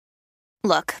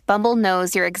Look, Bumble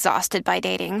knows you're exhausted by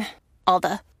dating. All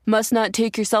the, must not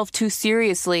take yourself too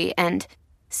seriously, and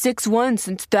 6'1"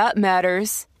 since that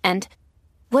matters. And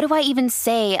what do I even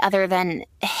say other than,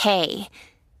 hey?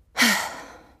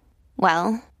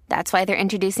 Well, that's why they're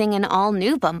introducing an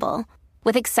all-new Bumble,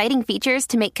 with exciting features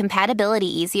to make compatibility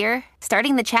easier,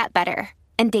 starting the chat better,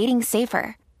 and dating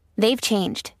safer. They've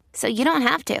changed, so you don't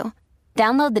have to.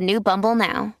 Download the new Bumble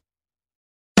now.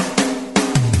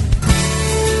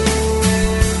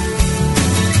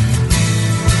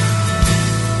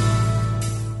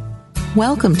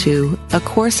 Welcome to A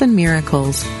Course in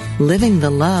Miracles, Living the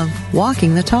Love,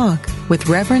 Walking the Talk, with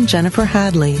Reverend Jennifer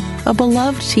Hadley, a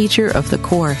beloved teacher of the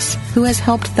Course who has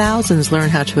helped thousands learn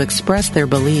how to express their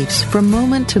beliefs from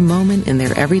moment to moment in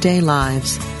their everyday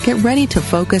lives. Get ready to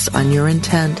focus on your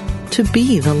intent to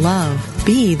be the love,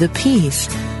 be the peace,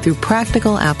 through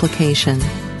practical application.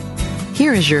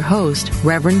 Here is your host,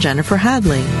 Reverend Jennifer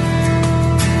Hadley.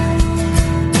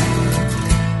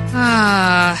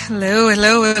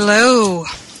 Hello.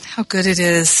 How good it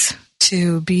is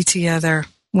to be together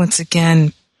once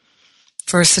again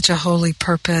for such a holy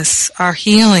purpose, our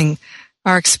healing,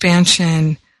 our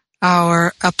expansion,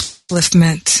 our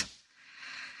upliftment.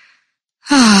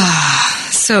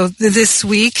 So this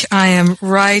week I am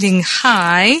riding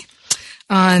high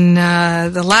on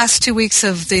the last 2 weeks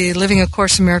of the Living A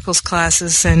Course in Miracles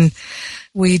classes, and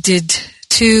I did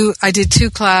two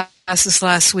classes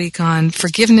last week on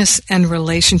forgiveness and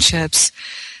relationships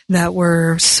that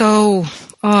were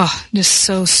just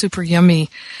so super yummy.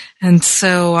 And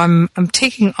so I'm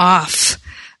taking off,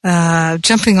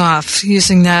 jumping off,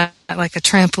 using that like a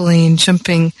trampoline,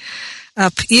 jumping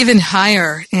up even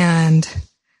higher. And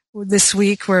this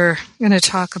week we're going to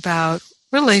talk about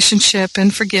relationship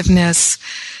and forgiveness,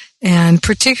 and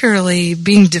particularly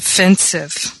being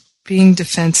defensive,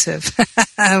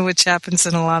 which happens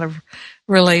in a lot of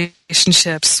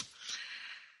relationships.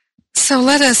 So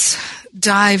let us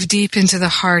dive deep into the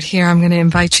heart here. I'm going to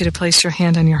invite you to place your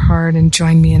hand on your heart and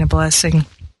join me in a blessing.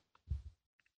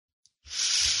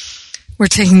 We're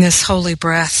taking this holy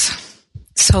breath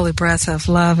of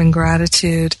love and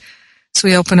gratitude as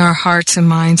we open our hearts and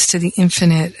minds to the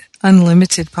infinite,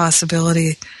 unlimited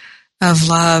possibility of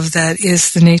love that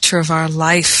is the nature of our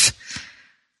life.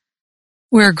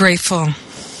 We're grateful.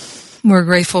 We're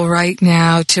grateful right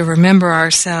now to remember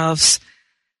ourselves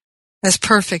as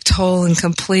perfect, whole, and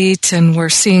complete, and we're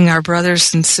seeing our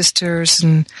brothers and sisters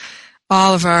and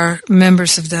all of our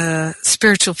members of the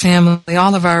spiritual family,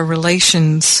 all of our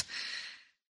relations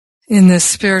in this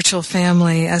spiritual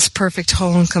family as perfect,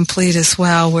 whole, and complete as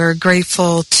well. We're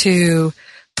grateful to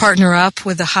partner up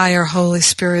with the higher Holy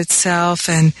Spirit self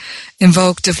and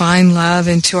invoke divine love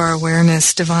into our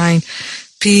awareness, divine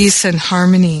peace and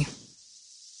harmony.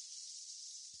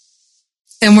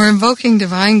 And we're invoking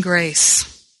divine grace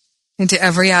into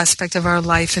every aspect of our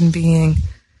life and being.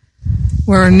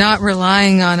 We're not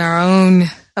relying on our own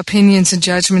opinions and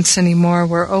judgments anymore.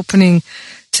 We're opening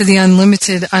to the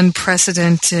unlimited,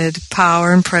 unprecedented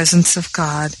power and presence of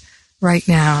God right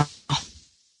now.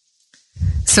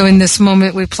 So in this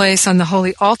moment, we place on the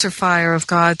holy altar fire of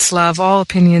God's love all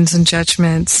opinions and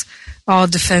judgments, all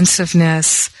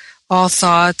defensiveness, all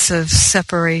thoughts of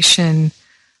separation,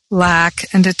 lack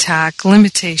and attack,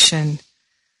 limitation.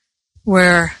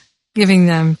 We're giving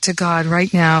them to God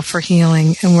right now for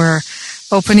healing, and we're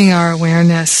opening our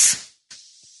awareness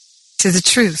to the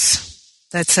truth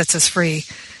that sets us free.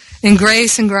 In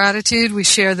grace and gratitude, we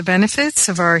share the benefits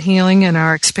of our healing and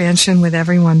our expansion with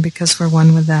everyone because we're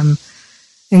one with them.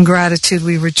 In gratitude,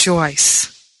 we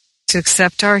rejoice to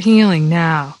accept our healing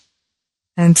now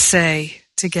and say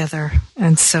together,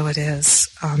 and so it is.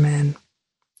 Amen.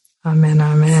 Amen,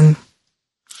 amen.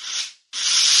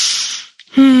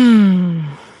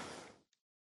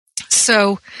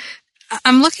 So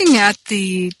I'm looking at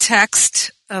the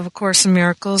text of A Course in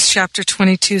Miracles, chapter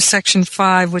 22, section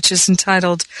 5, which is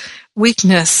entitled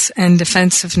Weakness and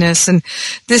Defensiveness. And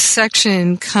this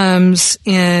section comes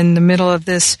in the middle of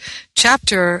this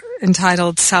chapter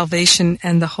entitled Salvation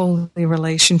and the Holy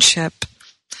Relationship.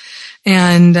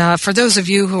 And for those of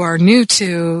you who are new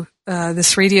to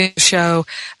this radio show,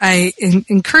 I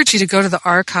encourage you to go to the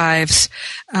archives.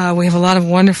 We have a lot of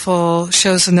wonderful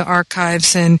shows in the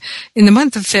archives, and in the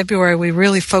month of February, we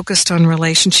really focused on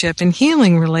relationship and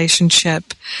healing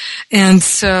relationship. And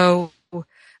so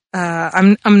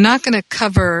I'm not going to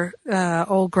cover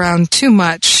old ground too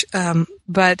much,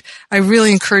 but I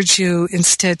really encourage you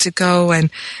instead to go and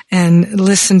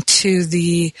listen to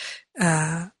the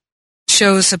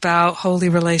shows about holy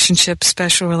relationship,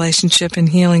 special relationship, and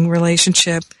healing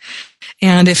relationship.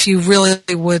 And if you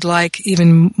really would like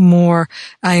even more,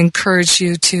 I encourage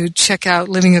you to check out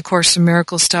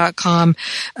livingacourseofmiracles.com.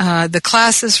 The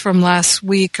classes from last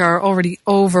week are already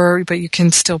over, but you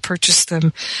can still purchase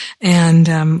them, and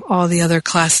all the other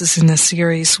classes in the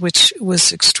series, which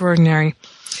was extraordinary.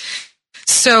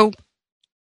 So,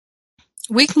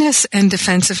 weakness and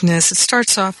defensiveness, it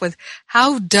starts off with,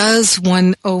 how does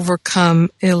one overcome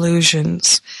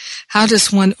illusions? How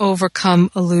does one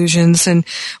overcome illusions? And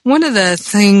one of the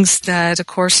things that A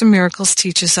Course in Miracles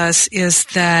teaches us is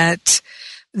that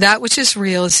which is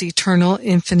real is eternal,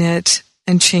 infinite,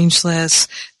 and changeless.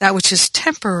 That which is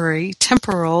temporary,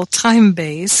 temporal,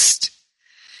 time-based,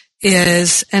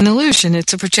 is an illusion.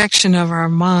 It's a projection of our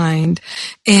mind.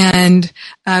 And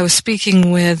I was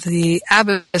speaking with the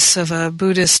abbess of a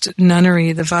Buddhist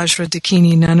nunnery, the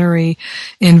Vajradakini nunnery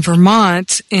in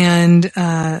Vermont, and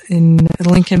in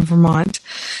Lincoln, Vermont.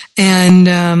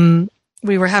 And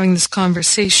we were having this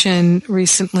conversation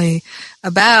recently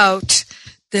about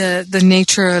the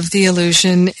nature of the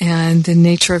illusion and the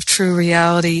nature of true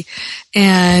reality.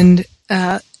 And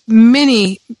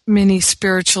many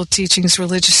spiritual teachings,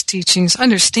 religious teachings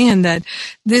understand that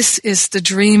this is the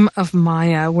dream of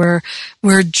Maya, where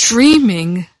we're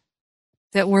dreaming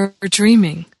that we're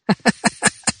dreaming.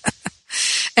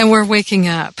 And we're waking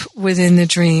up within the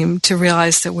dream to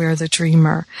realize that we're the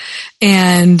dreamer.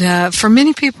 And for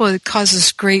many people, it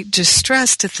causes great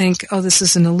distress to think, oh, this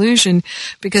is an illusion,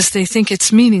 because they think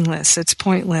it's meaningless, it's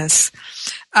pointless.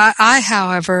 I,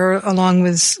 however, along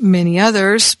with many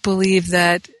others, believe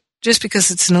that just because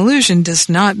it's an illusion does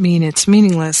not mean it's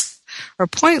meaningless or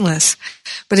pointless,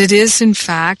 but it is, in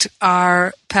fact,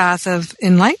 our path of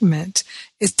enlightenment.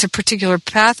 It's a particular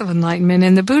path of enlightenment,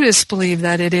 and the Buddhists believe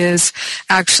that it is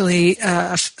actually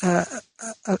a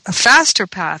faster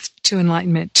path to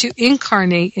enlightenment, to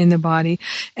incarnate in the body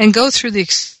and go through the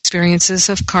experiences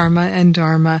of karma and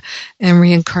dharma and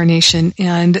reincarnation.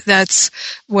 And that's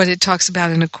what it talks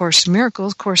about in A Course in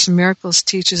Miracles. Course in Miracles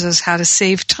teaches us how to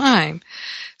save time.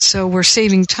 So we're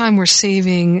saving time, we're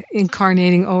saving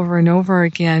incarnating over and over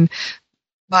again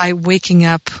by waking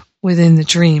up within the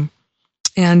dream.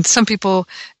 And some people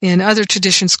in other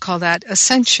traditions call that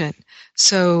ascension.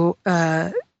 So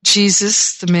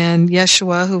Jesus, the man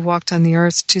Yeshua, who walked on the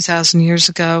earth 2,000 years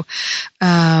ago,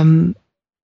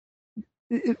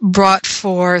 brought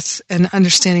forth an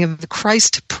understanding of the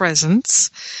Christ presence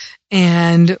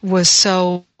and was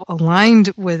so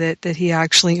aligned with it that he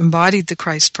actually embodied the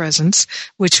Christ presence,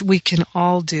 which we can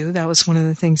all do. That was one of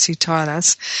the things he taught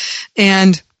us.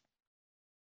 And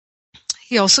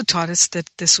he also taught us that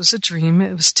this was a dream,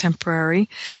 it was temporary,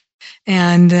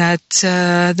 and that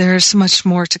there's much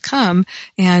more to come,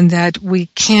 and that we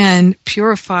can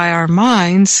purify our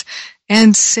minds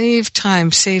and save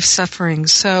time, save suffering.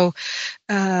 So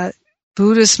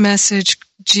Buddha's message,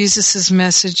 Jesus'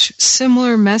 message,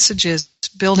 similar messages,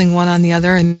 building one on the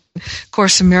other, and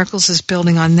Course in Miracles is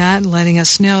building on that and letting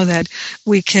us know that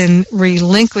we can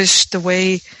relinquish the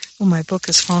way, oh, my book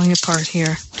is falling apart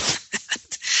here.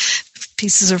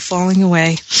 Pieces are falling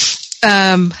away.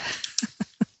 That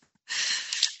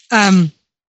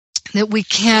we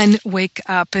can wake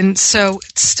up. And so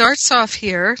it starts off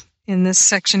here in this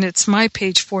section. It's my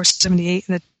page 478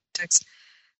 in the text.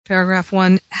 Paragraph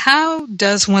 1, how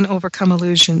does one overcome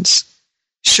illusions?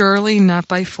 Surely not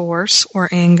by force or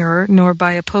anger, nor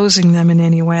by opposing them in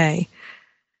any way.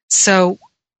 So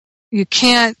you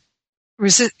can't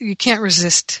resist, you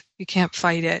can't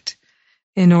fight it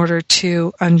in order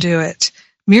to undo it.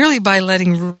 Merely by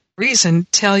letting reason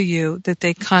tell you that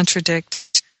they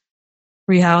contradict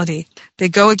reality. They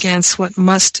go against what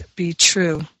must be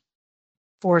true.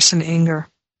 Force and anger.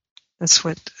 That's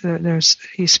what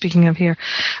he's speaking of here.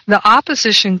 The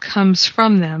opposition comes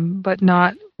from them, but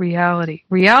not reality.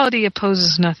 Reality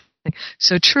opposes nothing.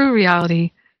 So true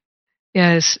reality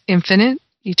is infinite,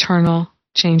 eternal,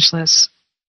 changeless,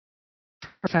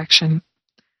 perfection.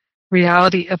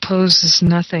 Reality opposes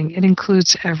nothing. It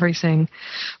includes everything.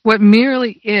 What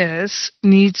merely is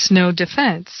needs no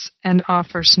defense and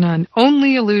offers none.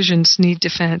 Only illusions need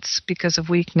defense because of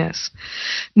weakness.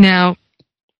 Now,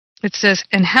 it says,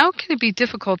 and how can it be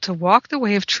difficult to walk the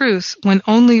way of truth when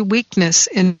only weakness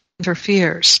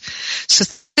interferes? So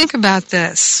think about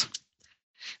this.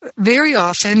 Very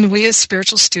often, we as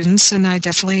spiritual students, and I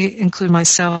definitely include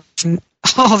myself in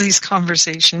all these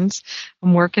conversations,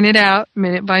 I'm working it out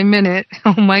minute by minute.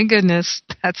 Oh my goodness,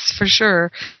 that's for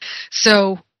sure.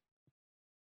 So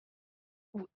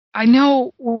I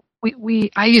know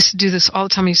I used to do this all the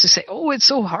time. I used to say, oh, it's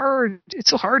so hard. It's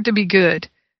so hard to be good.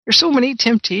 There's so many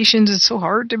temptations. It's so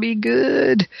hard to be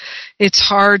good. It's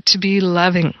hard to be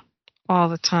loving all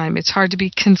the time. It's hard to be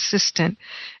consistent.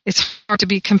 It's hard to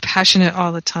be compassionate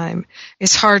all the time.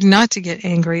 It's hard not to get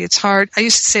angry. It's hard. I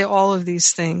used to say all of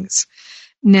these things.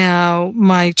 Now,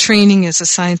 my training as a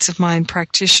Science of Mind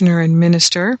practitioner and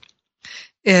minister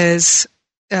is,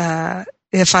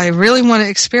 if I really want to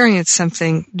experience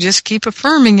something, just keep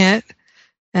affirming it,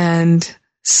 and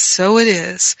so it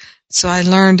is. So I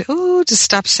learned, to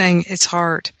stop saying it's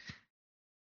hard,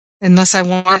 unless I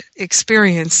want to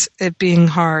experience it being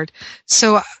hard.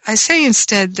 So I say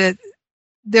instead that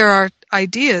there are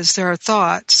ideas, there are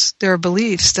thoughts, there are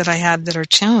beliefs that I have that are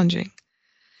challenging.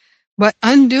 But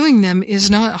undoing them is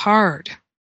not hard.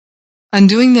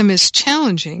 Undoing them is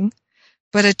challenging,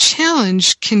 but a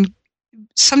challenge can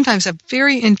sometimes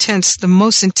the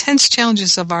most intense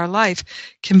challenges of our life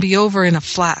can be over in a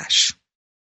flash.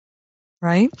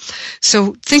 Right?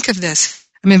 So think of this.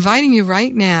 I'm inviting you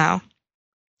right now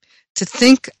to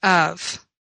think of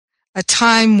a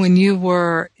time when you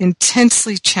were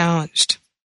intensely challenged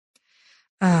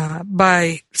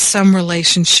by some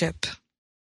relationship,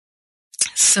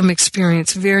 some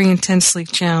experience, very intensely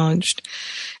challenged.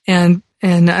 And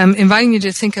I'm inviting you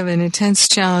to think of an intense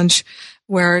challenge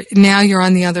where now you're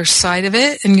on the other side of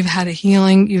it and you've had a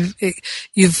healing,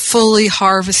 you've fully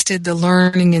harvested the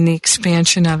learning and the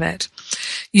expansion of it.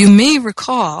 You may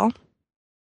recall,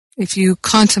 if you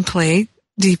contemplate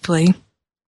deeply,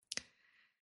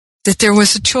 that there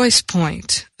was a choice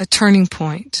point, a turning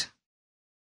point,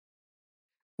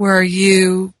 where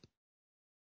you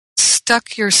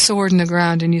stuck your sword in the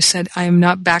ground and you said, I am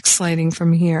not backsliding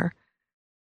from here.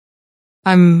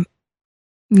 I'm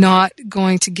not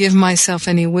going to give myself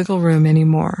any wiggle room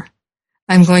anymore.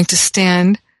 I'm going to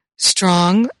stand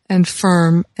strong and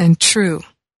firm and true.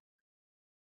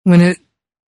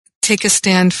 Take a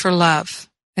stand for love,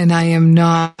 and I am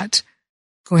not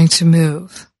going to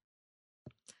move.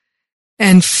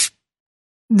 And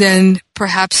then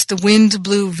perhaps the wind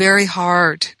blew very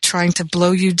hard, trying to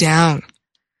blow you down.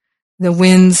 The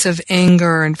winds of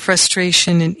anger and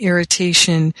frustration and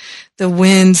irritation, the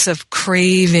winds of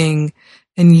craving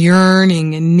and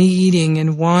yearning and needing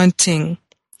and wanting,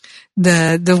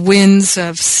 the winds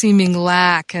of seeming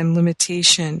lack and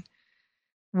limitation,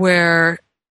 where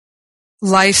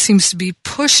life seems to be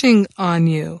pushing on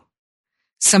you.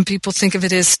 Some people think of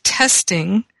it as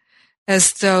testing,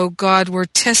 as though God were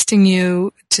testing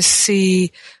you to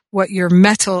see what your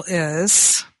mettle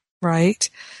is, right?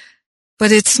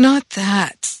 But it's not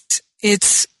that.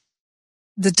 It's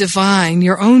the divine,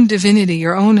 your own divinity,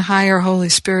 your own higher Holy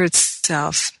Spirit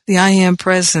self, the I Am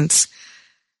presence,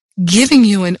 giving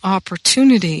you an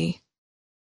opportunity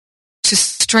to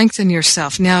strengthen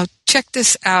yourself. Now, check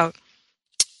this out.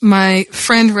 My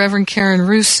friend, Reverend Karen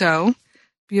Russo,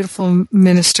 beautiful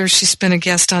minister, she's been a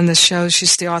guest on this show.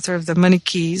 She's the author of The Money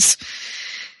Keys.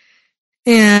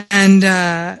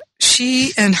 And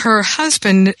she and her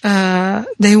husband,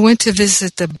 they went to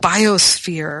visit the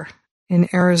biosphere in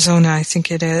Arizona, I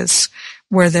think it is,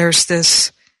 where there's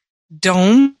this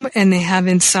dome, and they have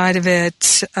inside of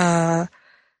it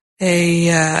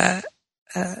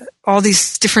all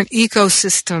these different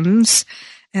ecosystems.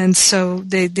 And so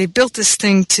they built this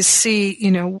thing to see,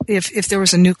 if there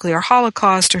was a nuclear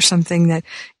holocaust or something, that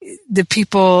the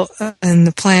people and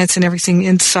the plants and everything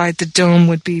inside the dome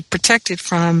would be protected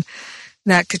from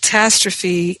that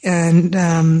catastrophe.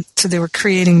 And so they were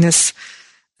creating this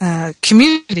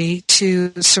community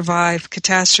to survive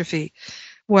catastrophe.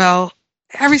 Well,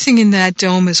 everything in that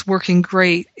dome is working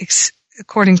great,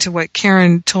 according to what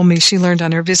Karen told me she learned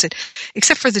on her visit,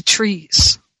 except for the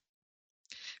trees.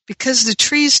 Because the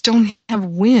trees don't have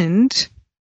wind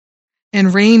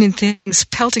and rain and things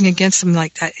pelting against them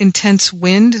like that intense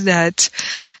wind that,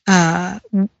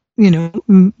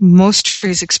 most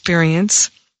trees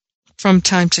experience from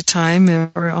time to time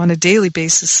or on a daily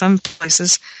basis, some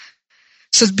places.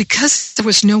 So because there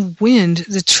was no wind,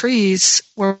 the trees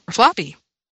were floppy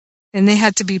and they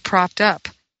had to be propped up.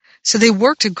 So they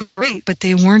worked great, but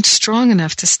they weren't strong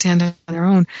enough to stand on their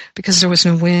own because there was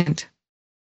no wind.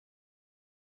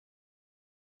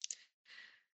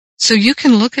 So you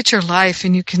can look at your life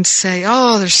and you can say,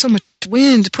 oh, there's so much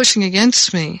wind pushing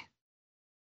against me.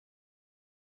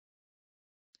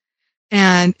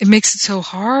 And it makes it so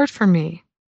hard for me.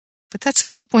 But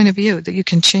that's the point of view that you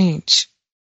can change.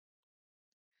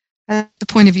 That's the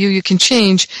point of view you can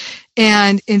change.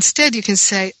 And instead you can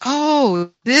say,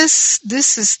 oh, this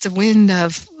is the wind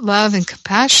of love and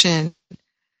compassion,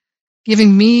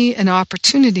 giving me an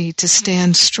opportunity to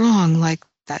stand strong like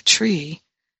that tree.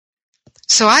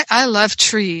 So I love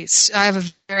trees. I have a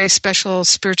very special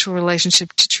spiritual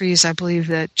relationship to trees. I believe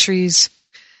that trees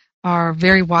are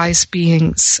very wise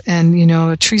beings. And,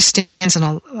 a tree stands,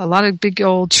 and a lot of big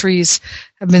old trees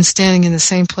have been standing in the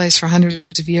same place for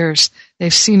hundreds of years.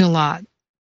 They've seen a lot.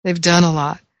 They've done a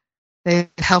lot. They've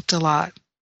helped a lot.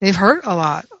 They've hurt a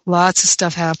lot. Lots of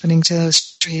stuff happening to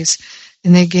those trees.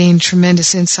 And they gain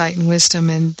tremendous insight and wisdom,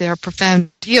 and they're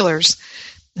profound healers.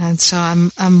 And so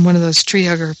I'm one of those tree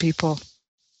hugger people.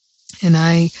 And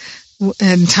I,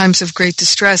 in times of great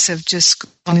distress, have just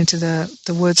gone into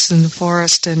the woods and the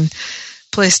forest and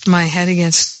placed my head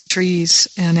against trees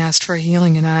and asked for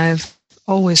healing, and I've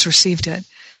always received it.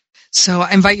 So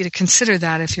I invite you to consider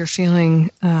that if you're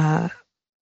feeling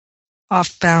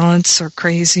off balance or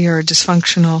crazy or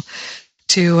dysfunctional,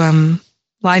 to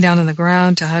lie down on the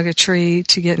ground, to hug a tree,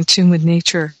 to get in tune with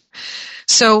nature.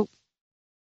 So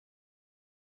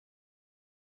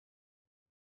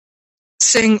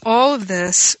saying all of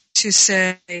this to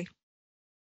say, it's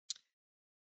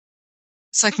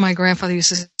like my grandfather used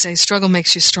to say, struggle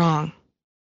makes you strong.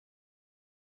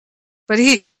 But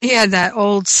he had that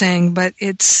old saying, but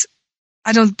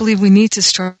I don't believe we need to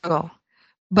struggle.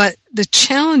 But the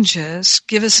challenges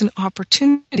give us an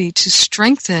opportunity to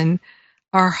strengthen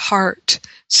our heart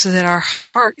so that our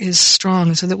heart is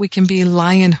strong, so that we can be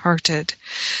lion-hearted,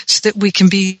 so that we can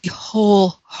be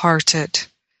wholehearted.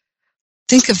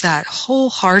 Think of that,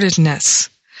 wholeheartedness,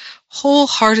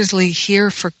 wholeheartedly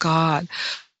here for God,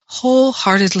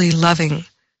 wholeheartedly loving,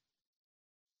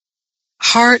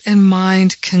 heart and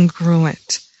mind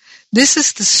congruent. This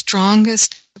is the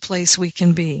strongest place we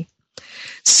can be.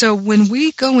 So when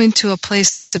we go into a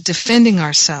place of defending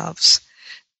ourselves,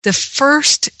 the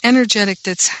first energetic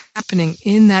that's happening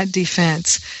in that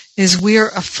defense is we're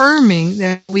affirming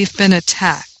that we've been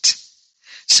attacked.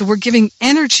 So we're giving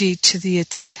energy to the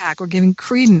attack. We're giving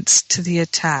credence to the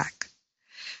attack.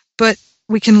 But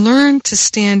we can learn to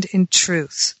stand in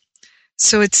truth.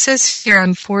 So it says here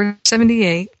on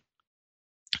 478,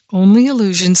 only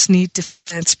illusions need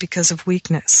defense because of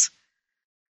weakness.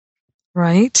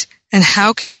 Right? And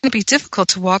how can it be difficult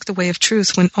to walk the way of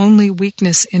truth when only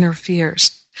weakness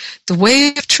interferes? The way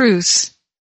of truth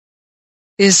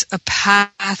is a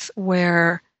path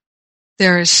where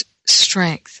there is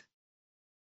strength,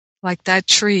 like that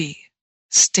tree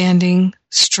standing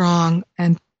strong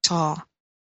and tall.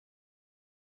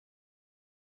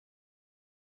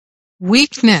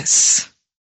 Weakness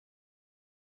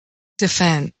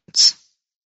defends.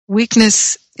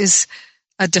 Weakness is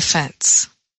a defense.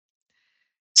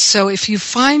 So if you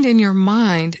find in your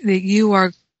mind that you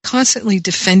are constantly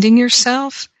defending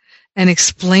yourself and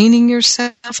explaining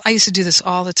yourself, I used to do this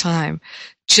all the time,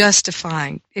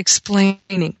 justifying,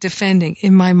 explaining, defending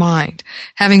in my mind,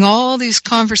 having all these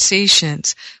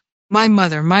conversations, my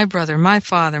mother, my brother, my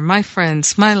father, my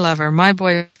friends, my lover, my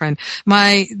boyfriend,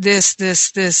 my this,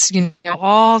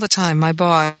 all the time, my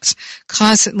boss,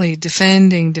 constantly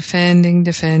defending.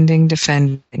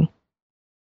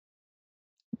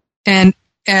 And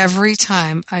every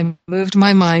time I moved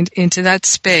my mind into that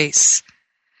space,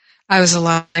 I was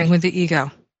aligning with the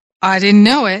ego. I didn't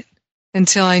know it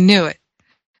until I knew it.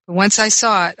 But once I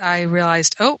saw it, I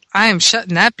realized, I am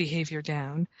shutting that behavior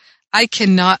down. I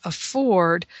cannot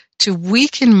afford to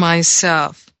weaken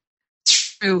myself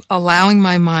through allowing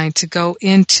my mind to go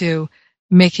into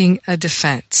making a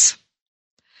defense.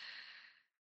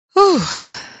 Whew.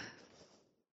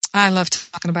 I love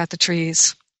talking about the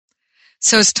trees.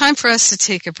 So it's time for us to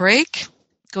take a break.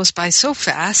 It goes by so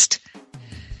fast.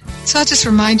 So I'll just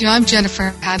remind you, I'm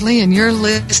Jennifer Hadley, and you're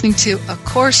listening to A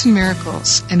Course in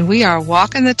Miracles, and we are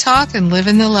walking the talk and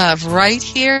living the love right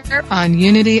here on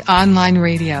Unity Online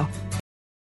Radio.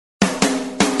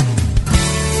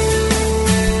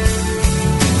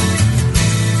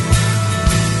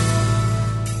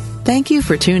 Thank you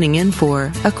for tuning in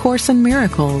for A Course in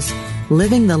Miracles,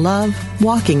 living the love,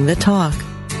 walking the talk.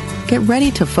 Get ready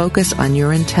to focus on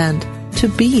your intent to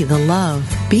be the love,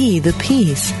 be the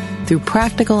peace, through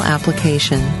practical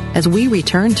application as we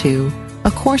return to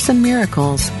A Course in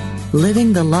Miracles,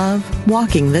 living the love,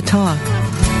 walking the talk.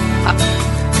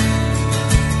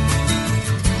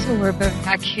 So we're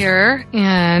back here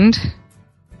and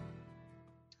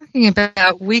talking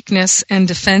about weakness and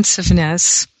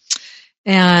defensiveness.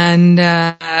 And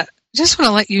just want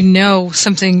to let you know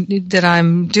something that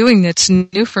I'm doing that's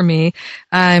new for me.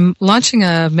 I'm launching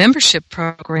a membership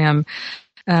program.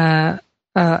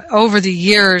 Over the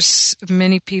years,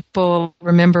 many people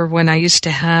remember when I used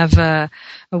to have a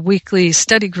weekly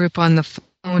study group on the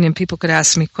and people could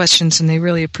ask me questions, and they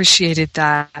really appreciated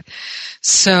that.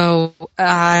 So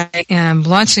I am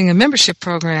launching a membership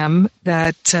program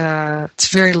that it's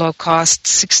very low cost,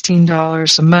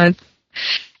 $16 a month.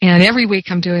 And every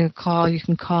week I'm doing a call. You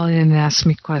can call in and ask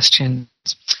me questions.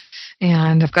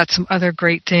 And I've got some other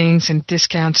great things and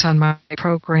discounts on my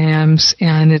programs.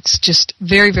 And it's just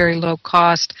very, very low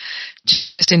cost,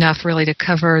 just enough really to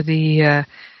cover the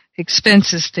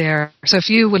expenses there. So if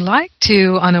you would like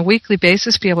to, on a weekly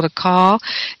basis, be able to call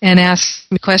and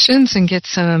ask me questions and get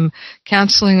some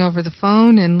counseling over the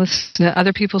phone and listen to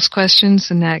other people's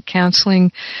questions and that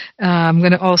counseling, I'm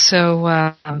going to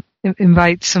also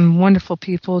invite some wonderful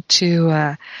people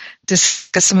to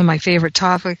discuss some of my favorite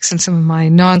topics and some of my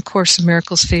non-Course in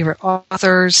Miracles favorite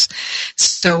authors.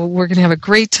 So we're going to have a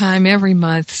great time every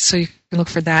month. So you can look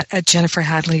for that at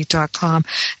jenniferhadley.com.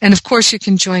 And of course, you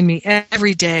can join me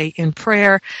every day in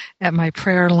prayer at my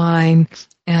prayer line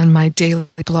and my daily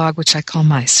blog, which I call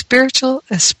my Spiritual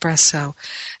Espresso.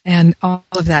 And all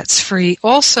of that's free.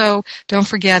 Also, don't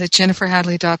forget at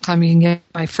jenniferhadley.com, you can get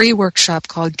my free workshop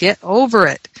called Get Over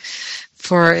It,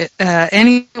 for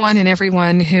anyone and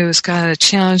everyone who's got a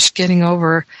challenge getting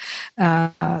over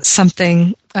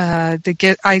something.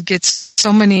 I get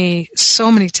so many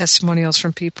testimonials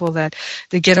from people that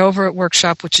they Get Over It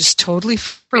workshop, which is totally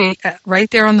free, right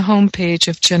there on the homepage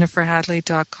of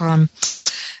jenniferhadley.com.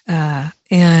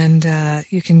 And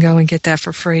you can go and get that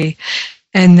for free.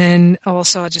 And then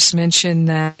also I'll just mention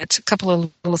that a couple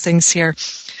of little things here.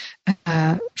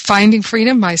 Finding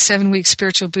Freedom, my 7-week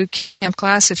spiritual boot camp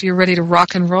class. If you're ready to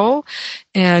rock and roll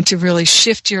and to really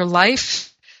shift your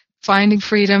life, Finding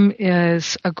Freedom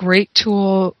is a great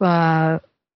tool.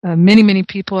 Many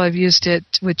people have used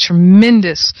it with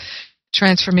tremendous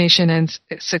transformation and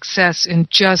success in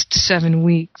just 7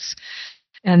 weeks.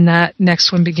 And that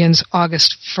next one begins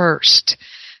August 1st.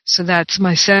 So that's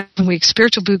my 7-week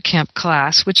spiritual boot camp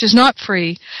class, which is not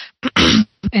free.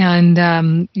 And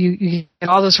you get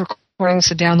all those recordings,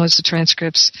 the downloads, the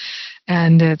transcripts,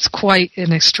 and it's quite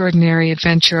an extraordinary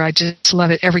adventure. I just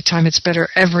love it every time. It's better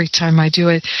every time I do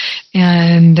it.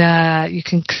 And you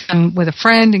can come with a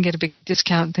friend and get a big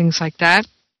discount and things like that.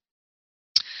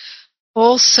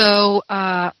 Also,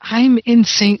 I'm in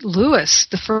St. Louis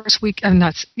the first week.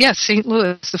 St.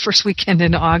 Louis the first weekend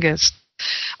in August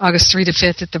 3 to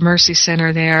 5th at the Mercy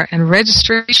Center there. And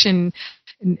registration,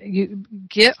 you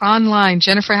get online,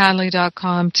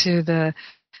 jenniferhadley.com, to the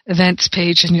events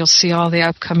page, and you'll see all the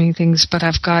upcoming things. But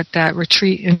I've got that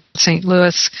retreat in St.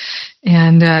 Louis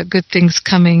and good things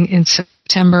coming in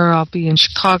September. I'll be in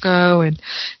Chicago and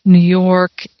New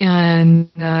York and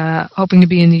hoping to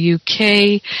be in the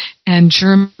UK and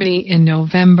Germany in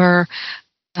November.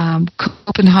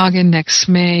 Copenhagen next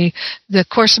May. The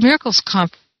Course in Miracles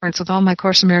conference with all my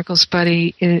Course in Miracles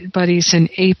buddies in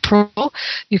April.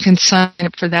 You can sign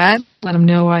up for that. Let them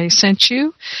know I sent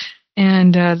you.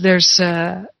 And there's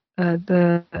a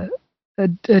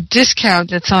discount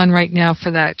that's on right now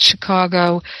for that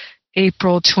Chicago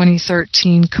April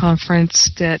 2013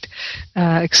 conference that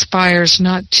expires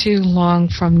not too long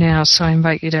from now. So I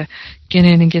invite you to get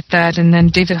in and get that. And then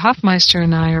David Hoffmeister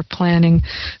and I are planning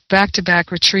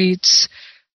back-to-back retreats.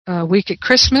 Week at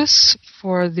Christmas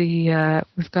for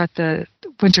we've got the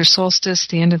winter solstice,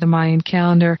 the end of the Mayan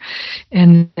calendar,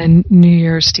 and then New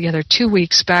Year's together. 2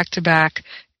 weeks back-to-back.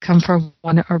 Come for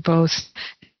one or both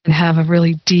and have a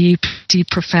really deep,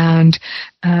 profound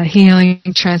healing,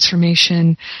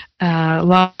 transformation,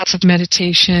 lots of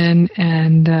meditation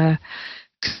and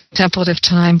contemplative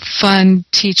time, fun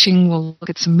teaching. We'll look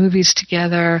at some movies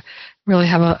together, really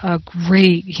have a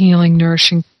great healing,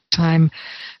 nourishing time.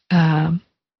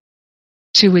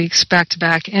 2 weeks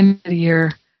back-to-back, end of the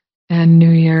year and New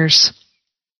Year's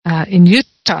in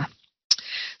Utah.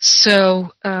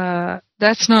 So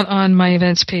that's not on my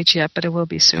events page yet, but it will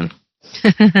be soon.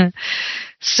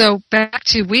 So back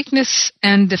to weakness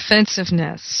and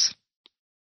defensiveness.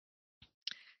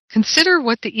 Consider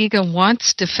what the ego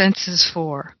wants defenses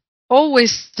for.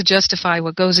 Always to justify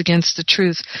what goes against the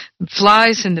truth and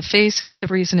flies in the face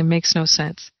of reason and makes no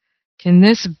sense. Can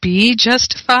this be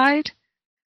justified?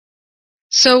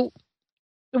 So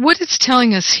what it's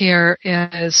telling us here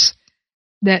is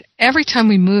that every time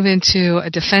we move into a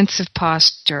defensive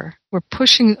posture, we're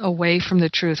pushing away from the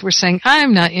truth. We're saying,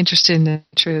 I'm not interested in the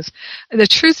truth. The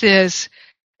truth is,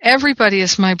 everybody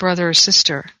is my brother or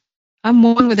sister. I'm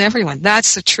one with everyone.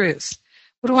 That's the truth.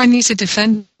 What do I need to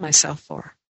defend myself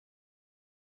for?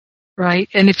 right?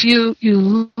 And if you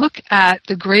look at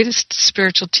the greatest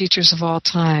spiritual teachers of all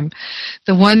time,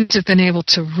 the ones who have been able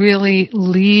to really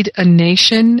lead a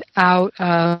nation out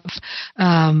of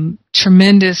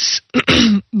tremendous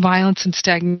violence and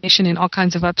stagnation and all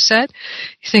kinds of upset,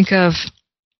 you think of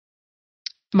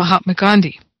Mahatma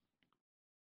Gandhi.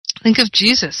 Think of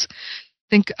Jesus.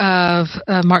 Think of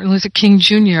Martin Luther King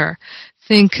Jr.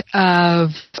 Think of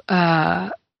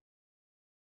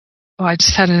I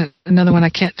just had another one. I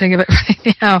can't think of it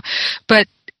right now. But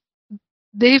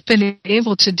they've been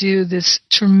able to do this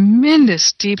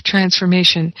tremendous deep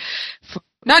transformation,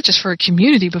 not just for a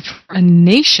community, but for a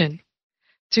nation,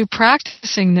 through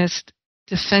practicing this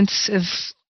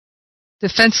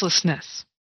defenselessness,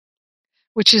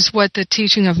 which is what the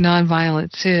teaching of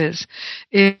nonviolence is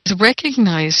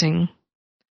recognizing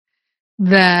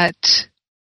that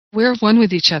we're one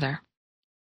with each other.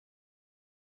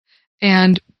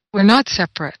 And we're not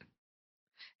separate.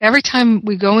 Every time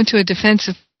we go into a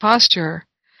defensive posture,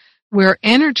 we're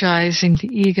energizing the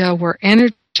ego, we're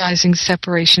energizing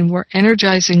separation, we're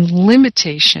energizing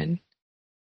limitation,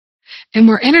 and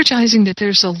we're energizing that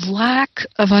there's a lack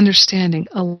of understanding,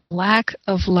 a lack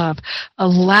of love, a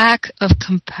lack of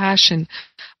compassion,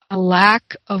 a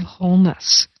lack of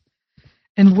wholeness.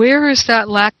 And where is that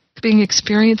lack being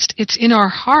experienced? It's in our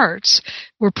hearts.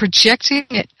 We're projecting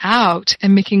it out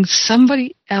and making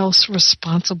somebody else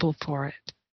responsible for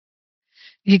it.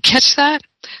 You catch that?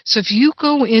 So if you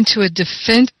go into a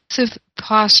defensive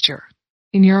posture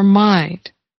in your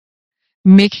mind,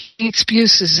 making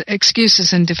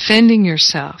excuses and defending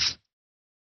yourself,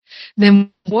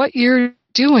 then what you're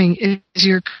doing is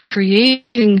you're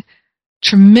creating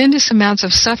tremendous amounts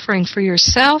of suffering for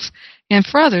yourself and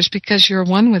for others because you're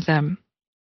one with them.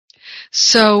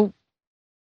 So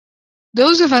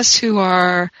those of us who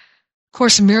are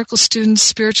Course in Miracles students,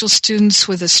 spiritual students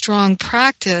with a strong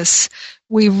practice,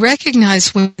 we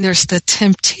recognize when there's the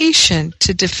temptation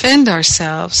to defend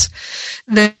ourselves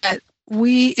that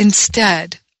we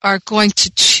instead are going to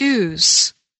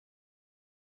choose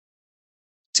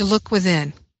to look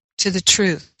within, to the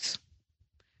truth.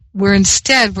 We're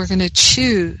going to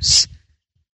choose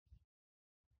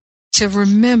to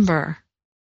remember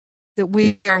that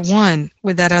we are one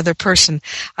with that other person.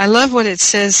 I love what it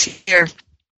says here.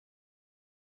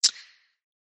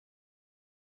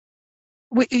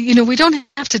 We don't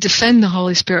have to defend the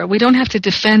Holy Spirit. We don't have to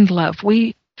defend love.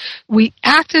 We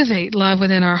activate love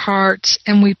within our hearts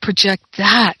and we project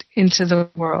that into the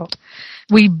world.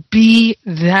 We be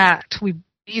that. We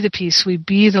be the peace. We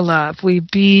be the love. We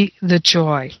be the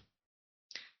joy.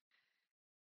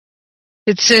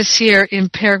 It says here in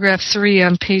paragraph 3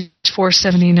 on page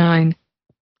 479,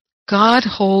 God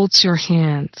holds your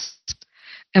hands,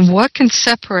 and what can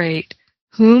separate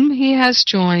whom he has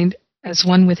joined as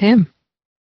one with him?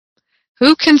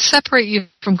 Who can separate you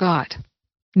from God?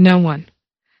 No one.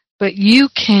 But you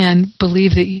can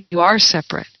believe that you are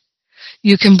separate.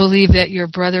 You can believe that your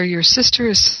brother or your sister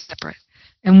is separate.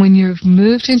 And when you've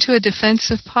moved into a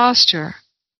defensive posture,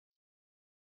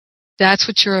 that's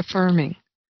what you're affirming.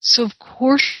 So of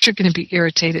course you're going to be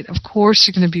irritated. Of course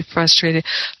you're going to be frustrated.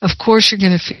 Of course you're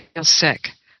going to feel sick.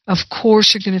 Of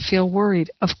course you're going to feel worried.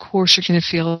 Of course you're going to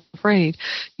feel afraid.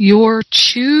 You're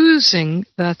choosing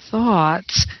the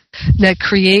thoughts that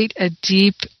create a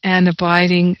deep and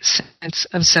abiding sense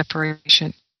of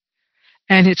separation.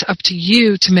 And it's up to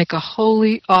you to make a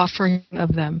holy offering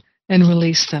of them and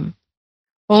release them.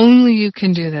 Only you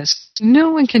can do this. No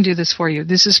one can do this for you.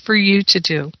 This is for you to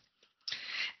do.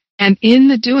 And in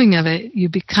the doing of it, you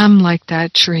become like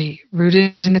that tree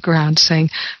rooted in the ground saying,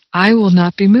 I will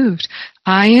not be moved.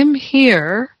 I am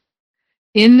here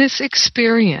in this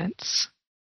experience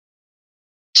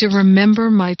to remember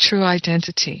my true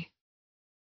identity.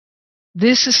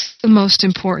 This is the most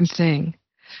important thing.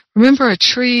 Remember, a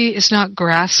tree is not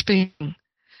grasping.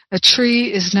 A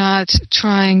tree is not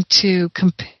trying to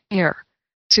compare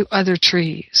to other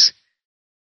trees.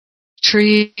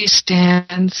 Tree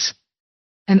stands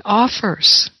and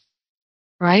offers,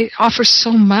 right? Offers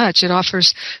so much. It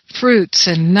offers fruits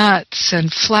and nuts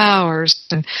and flowers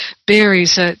and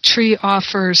berries. A tree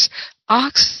offers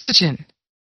oxygen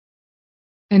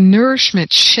and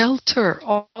nourishment, shelter,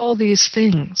 all these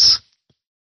things.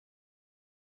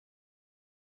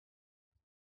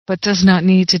 But does not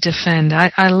need to defend.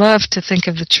 I love to think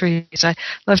of the trees. I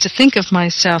love to think of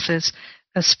myself as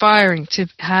aspiring to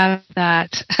have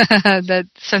that that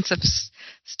sense of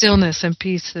stillness and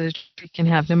peace that a tree can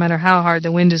have, no matter how hard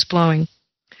the wind is blowing.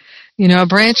 You know, a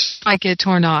branch might get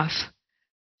torn off,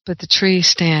 but the tree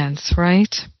stands,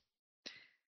 right?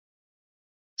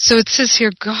 So it says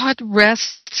here, God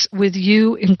rests with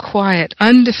you in quiet,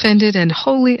 undefended and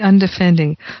wholly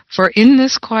undefending, for in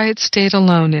this quiet state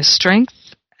alone is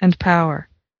strength and power.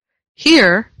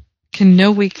 Here can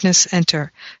no weakness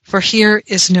enter, for here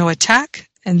is no attack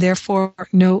and therefore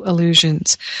no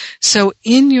illusions. So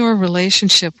in your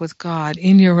relationship with God,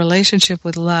 in your relationship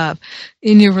with love,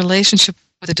 in your relationship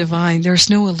with the divine, there's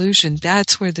no illusion.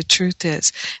 That's where the truth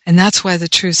is, and that's why the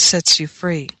truth sets you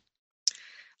free.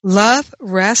 Love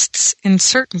rests in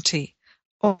certainty.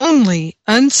 Only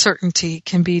uncertainty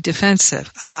can be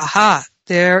defensive. Aha,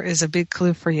 there is a big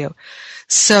clue for you.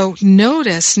 So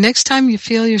notice, next time you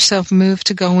feel yourself move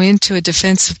to go into a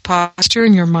defensive posture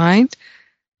in your mind,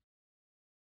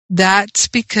 that's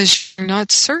because you're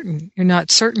not certain. You're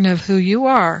not certain of who you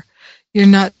are. You're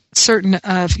not certain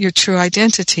of your true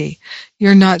identity.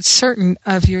 You're not certain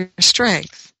of your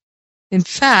strength. In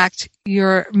fact,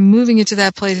 you're moving into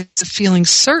that place of feeling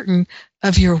certain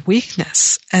of your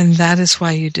weakness, and that is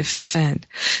why you defend.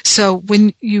 So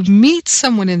when you meet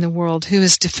someone in the world who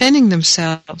is defending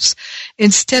themselves,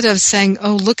 instead of saying,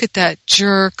 oh, look at that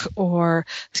jerk, or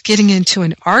getting into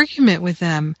an argument with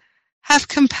them, have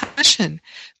compassion,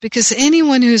 because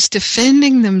anyone who's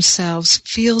defending themselves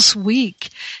feels weak,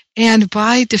 and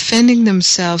by defending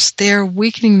themselves, they're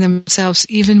weakening themselves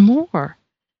even more.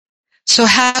 So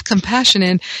have compassion,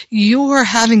 and you're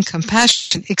having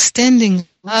compassion, extending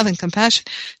love and compassion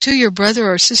to your brother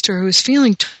or sister who is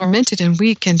feeling tormented and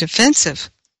weak and defensive,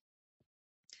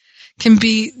 can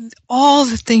be all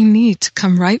that they need to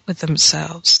come right with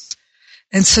themselves.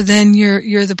 And so then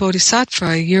you're the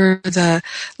bodhisattva, you're the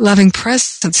loving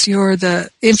presence, you're the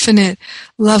infinite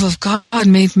love of God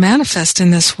made manifest in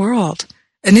this world.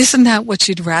 And isn't that what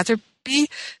you'd rather be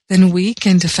than weak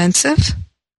and defensive?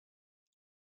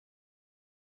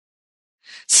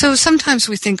 So sometimes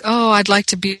we think, oh, I'd like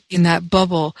to be in that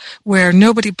bubble where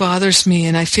nobody bothers me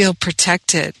and I feel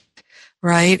protected,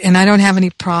 right? And I don't have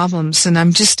any problems, and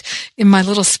I'm just in my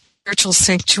little spiritual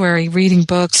sanctuary reading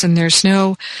books, and there's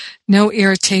no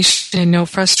irritation and no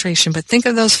frustration. But think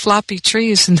of those floppy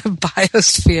trees in the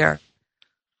biosphere,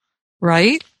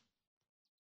 right?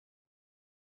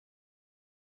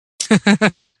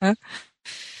 Do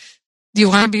you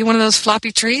want to be one of those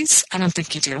floppy trees? I don't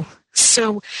think you do.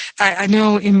 So I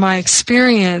know in my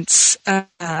experience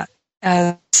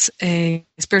as a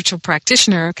spiritual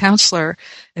practitioner, counselor,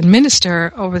 and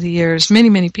minister over the years, many,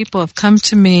 many people have come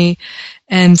to me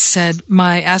and said,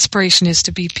 my aspiration is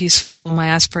to be peaceful, my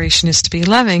aspiration is to be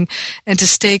loving, and to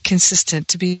stay consistent,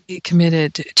 to be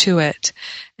committed to it,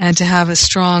 and to have a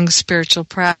strong spiritual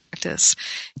practice.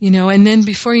 And then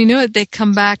before you know it, they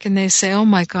come back and they say, oh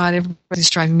my God, everybody's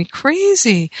driving me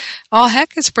crazy. All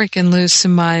heck is breaking loose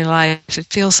in my life. It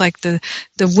feels like the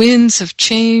winds have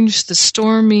changed, the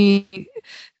stormy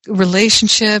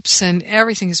relationships, and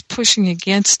everything is pushing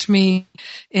against me.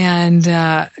 And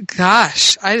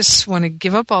gosh, I just want to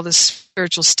give up all this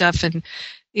spiritual stuff and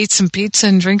eat some pizza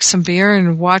and drink some beer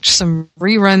and watch some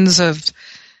reruns of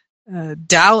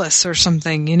Dallas or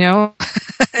something,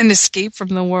 and escape from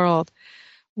the world.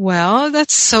 Well,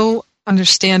 that's so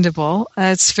understandable.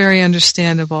 That's very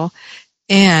understandable.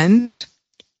 And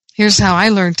here's how I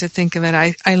learned to think of it.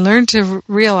 I learned to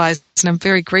realize, and I'm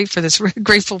very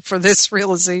grateful for this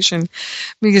realization,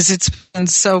 because it's been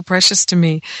so precious to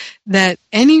me, that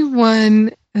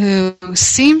anyone who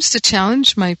seems to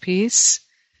challenge my peace,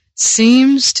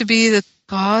 seems to be the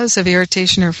cause of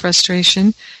irritation or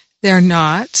frustration, they're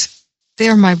not.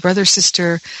 They're my brother,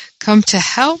 sister, come to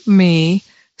help me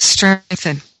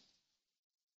strengthen,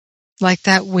 like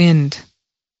that wind.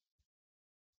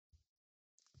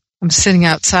 I'm sitting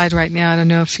outside right now. I don't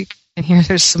know if you can hear,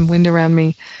 there's some wind around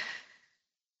me.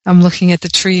 I'm looking at the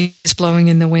trees blowing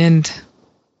in the wind.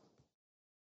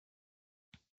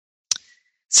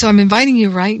 So I'm inviting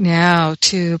you right now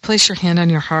to place your hand on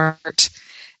your heart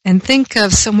and think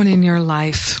of someone in your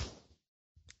life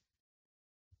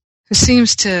who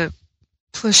seems to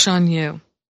push on you,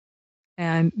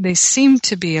 and they seem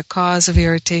to be a cause of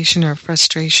irritation or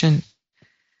frustration.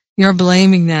 You're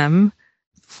blaming them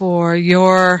for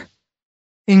your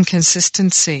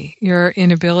inconsistency, your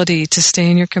inability to stay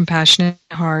in your compassionate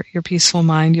heart, your peaceful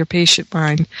mind, your patient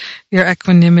mind, your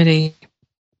equanimity.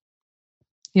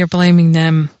 You're blaming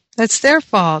them. That's their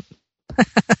fault.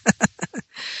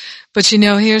 But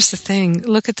here's the thing.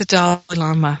 Look at the Dalai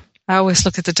Lama. I always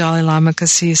look at the Dalai Lama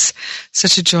because he's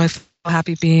such a joyful,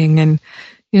 happy being. And,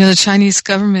 the Chinese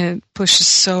government pushes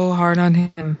so hard on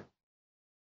him.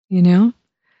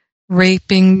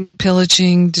 Raping,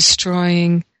 pillaging,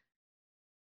 destroying.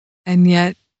 And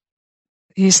yet,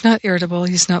 he's not irritable.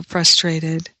 He's not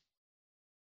frustrated.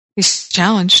 He's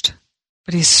challenged.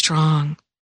 but he's strong.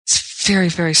 He's very,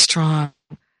 very strong.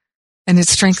 And it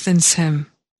strengthens him.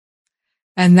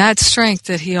 And that strength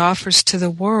that he offers to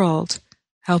the world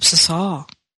helps us all.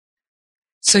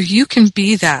 So you can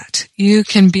be that. You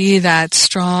can be that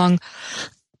strong,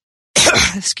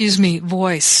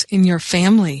 voice in your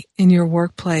family, in your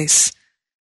workplace,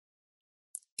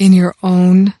 in your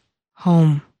own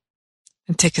home.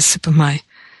 And take a sip of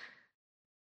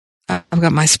I've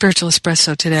got my spiritual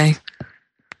espresso today.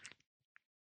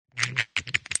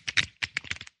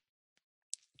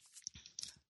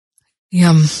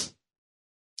 Yum.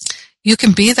 You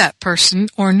can be that person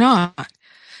or not.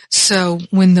 So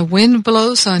when the wind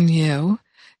blows on you,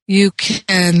 you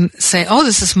can say, oh,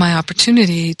 this is my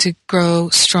opportunity to grow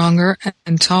stronger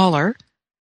and taller,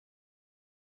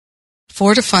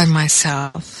 fortify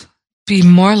myself, be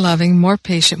more loving, more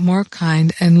patient, more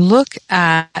kind, and look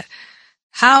at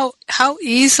how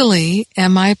easily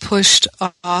am I pushed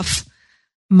off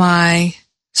my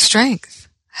strength?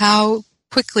 How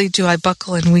quickly do I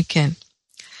buckle and weaken?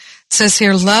 It says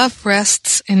here, love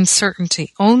rests in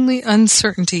certainty. Only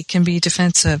uncertainty can be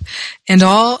defensive, and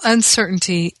all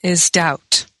uncertainty is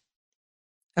doubt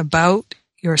about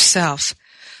yourself.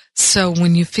 So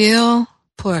when you feel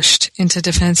pushed into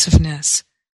defensiveness,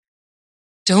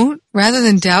 rather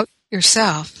than doubt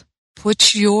yourself,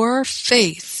 put your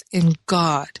faith in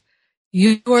God.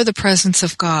 You are the presence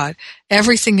of God.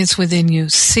 Everything is within you.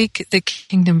 Seek the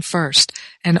kingdom first,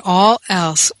 and all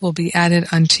else will be added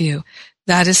unto you.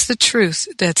 That is the truth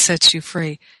that sets you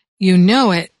free. You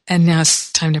know it, and now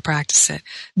it's time to practice it.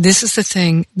 This is the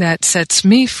thing that sets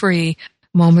me free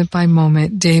moment by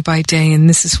moment, day by day, and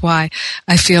this is why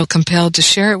I feel compelled to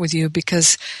share it with you,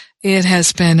 because it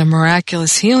has been a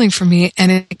miraculous healing for me,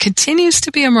 and it continues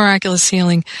to be a miraculous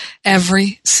healing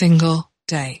every single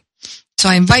day. So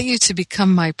I invite you to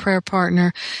become my prayer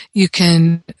partner. You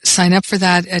can sign up for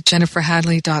that at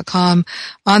jenniferhadley.com.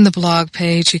 On the blog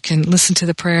page, you can listen to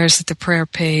the prayers at the prayer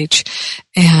page.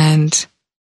 And,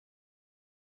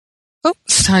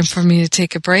 it's time for me to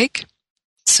take a break.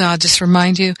 So I'll just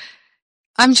remind you,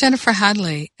 I'm Jennifer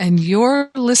Hadley, and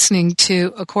you're listening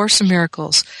to A Course in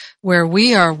Miracles, where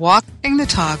we are walking the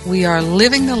talk, we are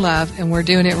living the love, and we're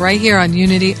doing it right here on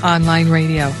Unity Online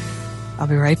Radio. I'll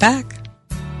be right back.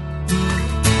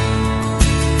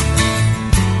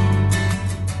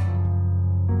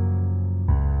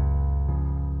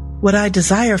 What I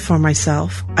desire for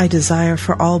myself, I desire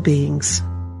for all beings.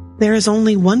 There is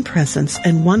only one presence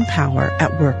and one power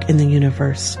at work in the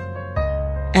universe.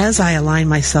 As I align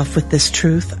myself with this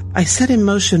truth, I set in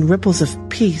motion ripples of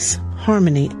peace,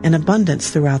 harmony, and abundance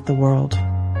throughout the world.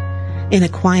 In a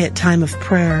quiet time of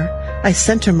prayer, I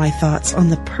center my thoughts on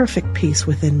the perfect peace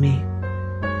within me.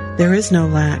 There is no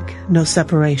lack, no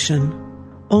separation,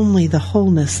 only the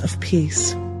wholeness of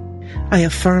peace. I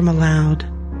affirm aloud,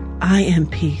 I am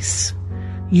peace.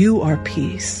 You are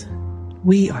peace.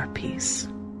 We are peace.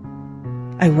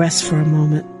 I rest for a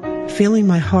moment, feeling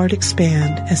my heart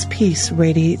expand as peace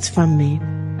radiates from me.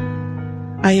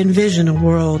 I envision a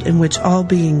world in which all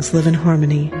beings live in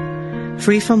harmony,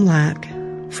 free from lack,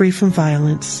 free from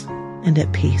violence, and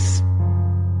at peace.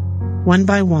 One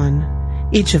by one,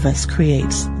 each of us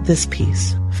creates this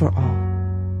peace for all.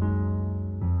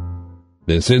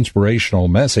 This inspirational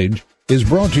message is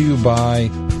brought to you by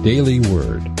Daily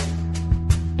Word.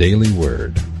 Daily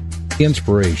Word.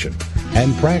 Inspiration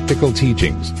and practical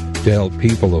teachings to help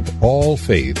people of all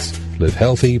faiths live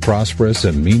healthy, prosperous,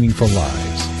 and meaningful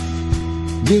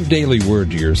lives. Give Daily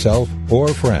Word to yourself or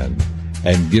a friend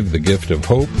and give the gift of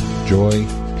hope, joy,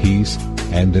 peace,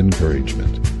 and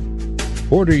encouragement.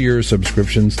 Order your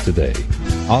subscriptions today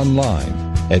online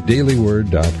at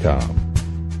dailyword.com.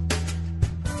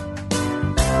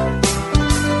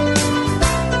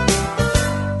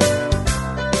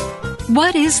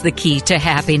 What is the key to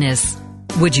happiness?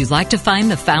 Would you like to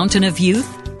find the fountain of youth?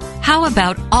 How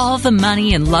about all the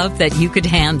money and love that you could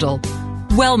handle?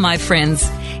 Well, my friends,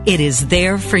 it is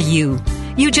there for you.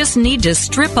 You just need to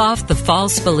strip off the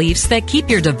false beliefs that keep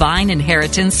your divine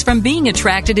inheritance from being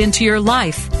attracted into your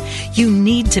life. You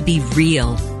need to be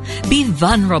real. Be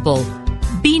vulnerable.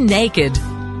 Be naked.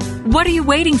 What are you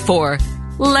waiting for?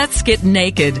 Let's get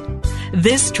naked.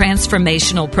 This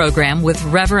transformational program with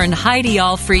Reverend Heidi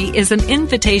Allfrey is an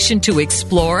invitation to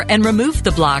explore and remove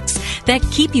the blocks that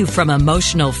keep you from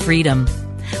emotional freedom.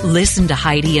 Listen to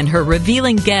Heidi and her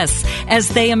revealing guests as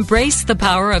they embrace the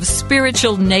power of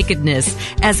spiritual nakedness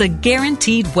as a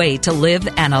guaranteed way to live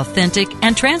an authentic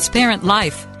and transparent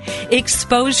life.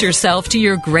 Expose yourself to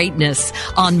your greatness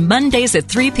on Mondays at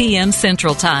 3 p.m.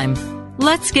 Central Time.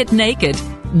 Let's get naked.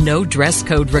 No dress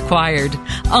code required.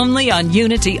 Only on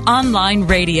Unity Online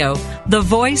Radio, the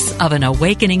voice of an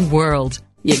awakening world.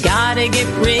 You gotta get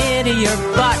rid of your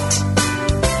butt.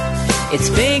 It's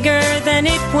bigger than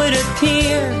it would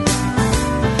appear.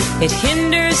 It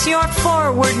hinders your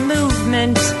forward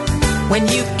movement when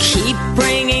you keep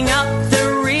bringing up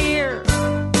the rear.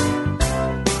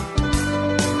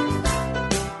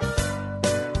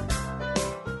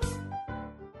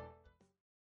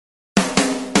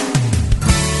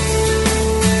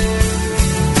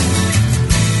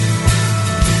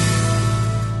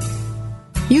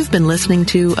 You've been listening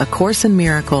to A Course in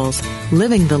Miracles,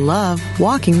 Living the Love,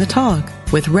 Walking the Talk,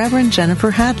 with Reverend Jennifer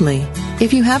Hadley.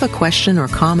 If you have a question or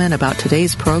comment about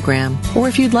today's program, or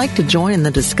if you'd like to join in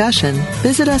the discussion,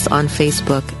 visit us on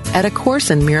Facebook at A Course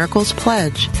in Miracles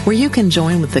Pledge, where you can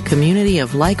join with the community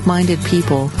of like-minded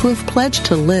people who have pledged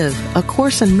to live A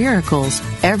Course in Miracles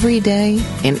every day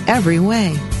in every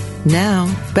way.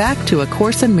 Now, back to A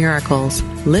Course in Miracles,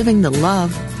 Living the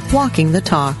Love, Walking the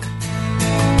Talk.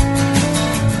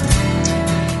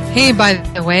 Hey, by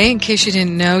the way, in case you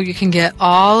didn't know, you can get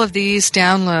all of these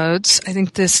downloads. I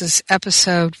think this is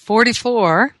episode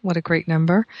 44. What a great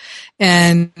number.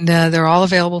 And they're all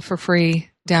available for free.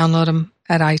 Download them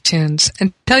at iTunes.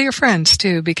 And tell your friends,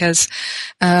 too, because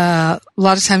a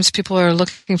lot of times people are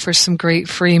looking for some great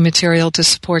free material to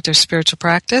support their spiritual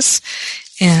practice.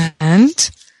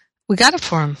 And we got it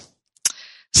for them.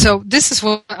 So this is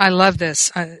what I love this.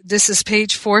 This is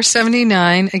page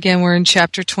 479. Again, we're in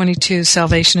chapter 22,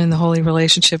 Salvation in the Holy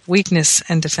Relationship, Weakness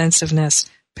and Defensiveness,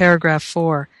 paragraph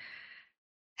 4.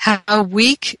 How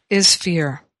weak is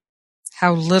fear?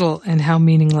 How little and how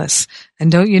meaningless. And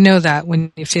don't you know that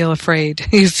when you feel afraid,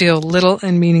 you feel little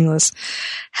and meaningless.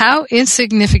 How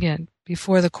insignificant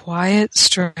before the quiet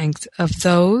strength of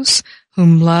those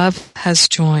whom love has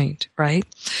joined, right?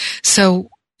 So,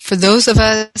 for those of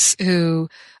us who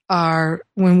are,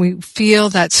 when we feel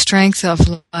that strength of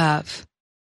love,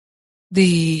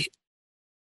 the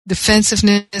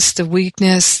defensiveness, the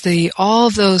weakness, all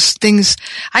of those things,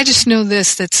 I just know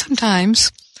this, that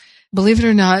sometimes, believe it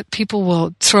or not, people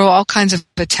will throw all kinds of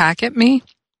attack at me.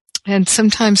 And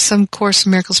sometimes some Course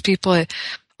in Miracles people, it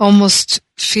almost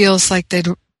feels like they'd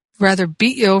rather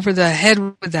beat you over the head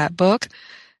with that book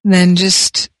than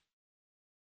just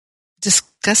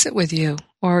discuss it with you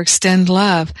or extend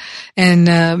love. And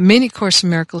many Course in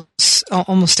Miracles,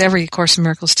 almost every Course in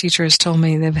Miracles teacher has told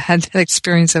me they've had that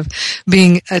experience of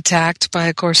being attacked by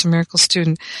a Course in Miracles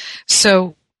student.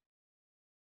 So,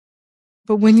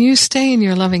 but when you stay in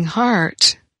your loving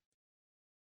heart,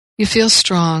 you feel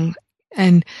strong.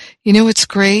 And you know what's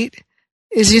great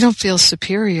is you don't feel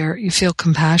superior, you feel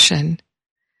compassion.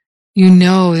 You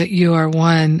know that you are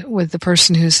one with the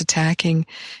person who's attacking,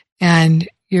 and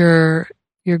your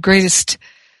greatest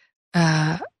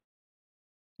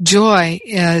joy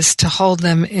is to hold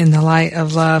them in the light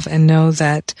of love and know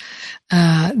that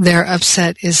their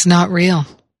upset is not real.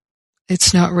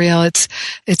 It's not real.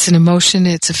 It's an emotion.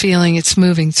 It's a feeling. It's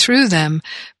moving through them,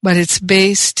 but it's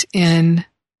based in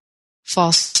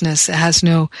falseness. It has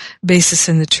no basis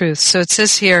in the truth. So it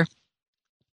says here,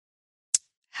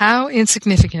 how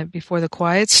insignificant before the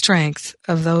quiet strength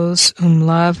of those whom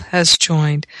love has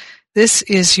joined. This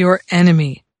is your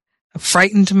enemy, a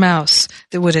frightened mouse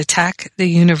that would attack the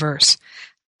universe.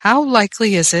 How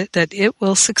likely is it that it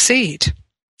will succeed?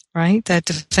 Right? That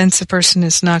defensive person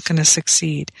is not going to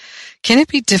succeed. Can it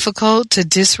be difficult to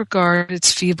disregard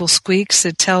its feeble squeaks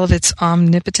that tell of its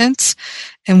omnipotence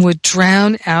and would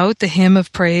drown out the hymn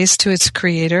of praise to its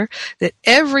creator that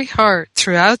every heart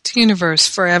throughout the universe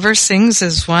forever sings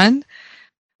as one?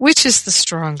 Which is the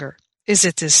stronger? Is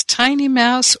it this tiny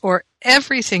mouse or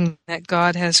everything that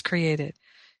God has created?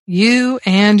 You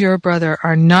and your brother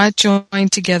are not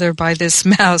joined together by this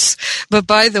mouse, but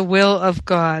by the will of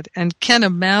God. And can a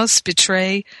mouse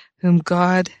betray whom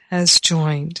God has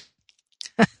joined?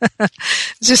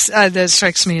 Just that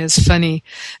strikes me as funny.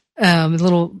 A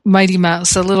little mighty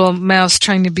mouse, a little mouse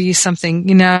trying to be something.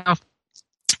 You know,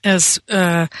 as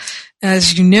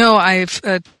you know, I've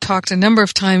talked a number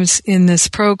of times in this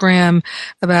program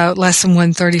about Lesson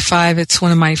 135. It's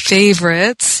one of my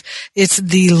favorites. It's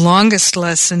the longest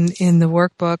lesson in the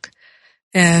workbook,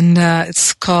 and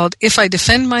it's called, If I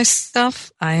Defend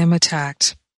Myself, I Am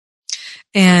Attacked.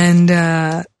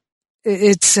 And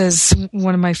it says,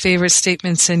 one of my favorite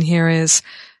statements in here is,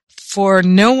 for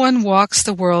no one walks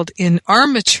the world in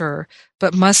armature,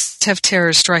 but must have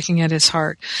terror striking at his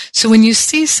heart. So when you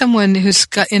see someone who's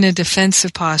got in a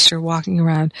defensive posture walking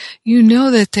around, you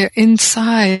know that they're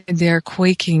inside, they're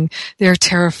quaking, they're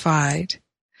terrified.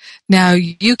 Now,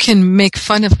 you can make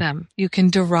fun of them, you can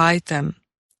deride them,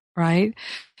 right?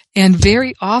 And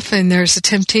very often there's a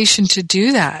temptation to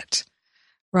do that,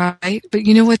 right? But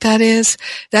you know what that is?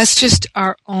 That's just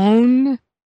our own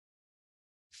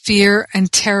fear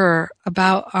and terror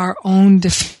about our own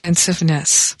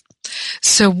defensiveness.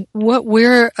 So what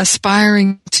we're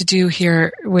aspiring to do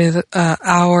here with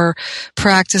our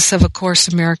practice of A Course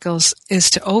in Miracles is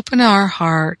to open our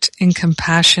heart in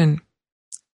compassion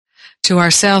to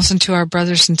ourselves and to our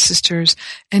brothers and sisters,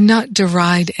 and not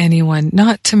deride anyone,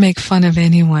 not to make fun of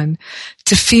anyone,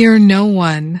 to fear no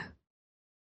one,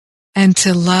 and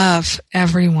to love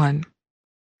everyone.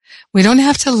 We don't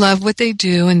have to love what they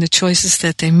do and the choices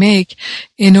that they make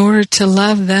in order to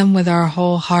love them with our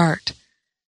whole heart.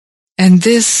 And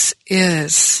this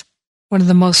is one of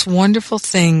the most wonderful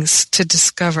things to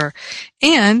discover.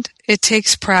 And it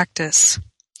takes practice.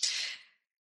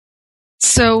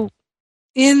 So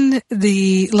in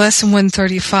the lesson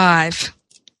 135,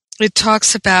 it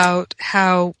talks about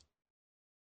how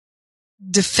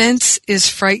defense is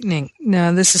frightening.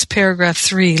 Now, this is paragraph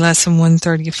 3, lesson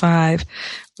 135,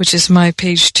 which is my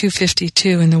page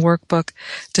 252 in the workbook.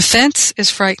 Defense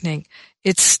is frightening.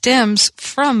 It stems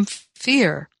from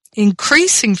fear,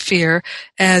 increasing fear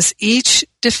as each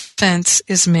defense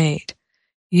is made.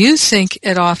 You think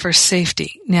it offers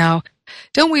safety. Now,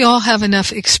 don't we all have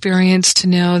enough experience to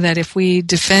know that if we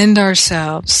defend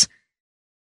ourselves,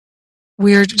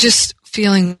 we're just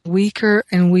feeling weaker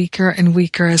and weaker and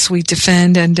weaker as we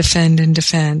defend and defend and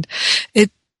defend.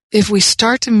 If we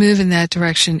start to move in that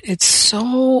direction, it's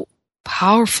so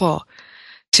powerful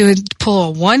to pull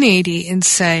a 180 and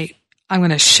say, I'm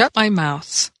going to shut my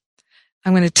mouth.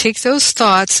 I'm going to take those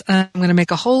thoughts and I'm going to make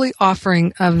a holy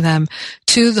offering of them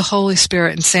to the Holy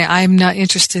Spirit and say, I'm not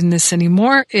interested in this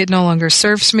anymore. It no longer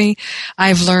serves me.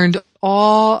 I've learned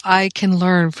all I can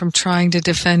learn from trying to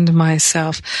defend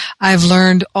myself. I've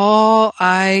learned all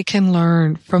I can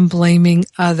learn from blaming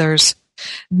others.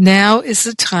 Now is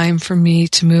the time for me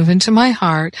to move into my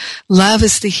heart. Love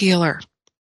is the healer.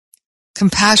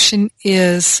 Compassion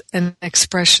is an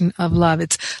expression of love.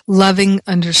 It's loving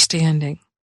understanding.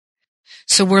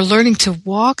 So we're learning to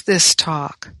walk this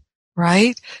talk,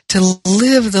 right? To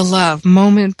live the love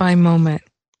moment by moment.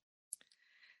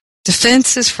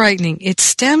 Defense is frightening. It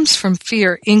stems from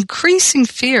fear, increasing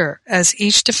fear as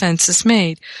each defense is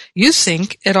made. You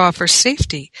think it offers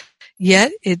safety,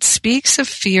 yet it speaks of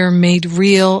fear made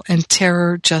real and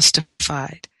terror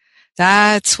justified.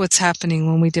 That's what's happening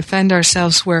when we defend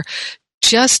ourselves. We're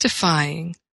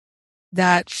justifying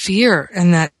that fear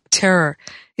and that terror.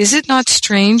 Is it not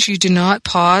strange you do not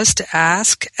pause to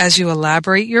ask as you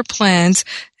elaborate your plans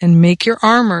and make your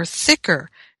armor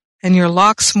thicker and your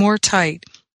locks more tight,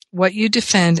 what you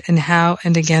defend and how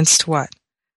and against what?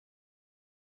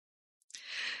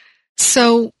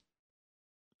 So,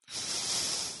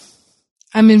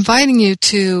 I'm inviting you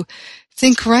to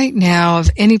think right now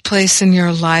of any place in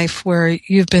your life where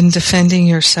you've been defending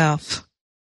yourself,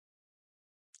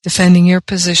 defending your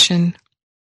position,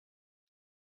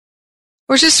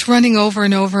 or just running over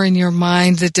and over in your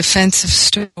mind the defensive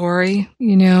story,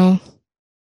 and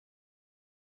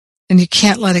you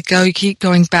can't let it go. You keep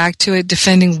going back to it,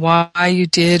 defending why you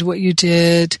did what you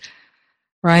did,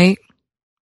 right?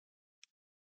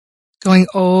 Going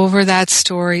over that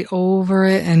story, over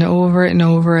it and over it and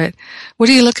over it. What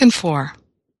are you looking for?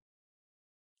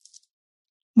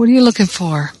 What are you looking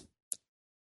for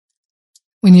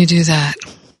when you do that?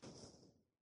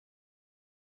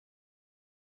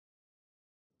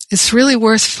 It's really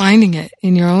worth finding it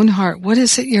in your own heart. What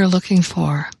is it you're looking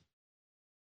for?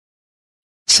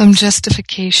 Some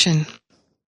justification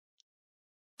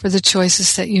for the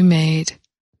choices that you made.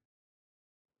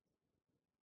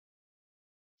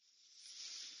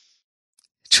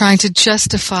 Trying to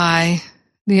justify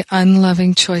the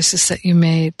unloving choices that you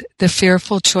made, the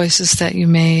fearful choices that you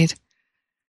made.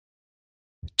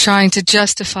 Trying to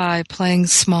justify playing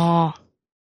small.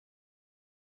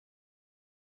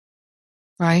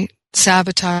 Right?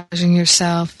 Sabotaging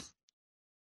yourself.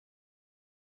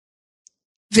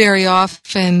 Very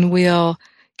often we'll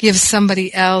give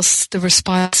somebody else the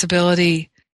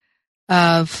responsibility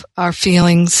of our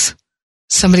feelings,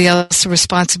 somebody else the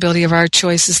responsibility of our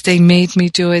choices. They made me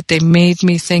do it. They made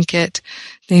me think it.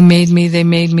 They made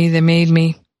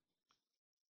me.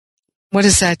 What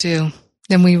does that do?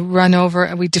 Then we run over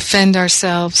and we defend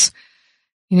ourselves.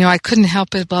 I couldn't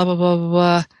help it, blah, blah, blah, blah,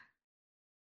 blah.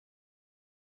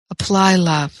 Apply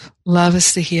love. Love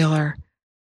is the healer.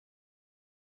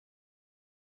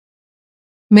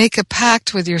 Make a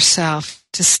pact with yourself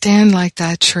to stand like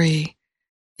that tree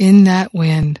in that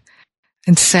wind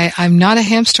and say, I'm not a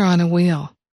hamster on a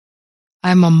wheel.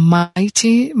 I'm a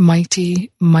mighty,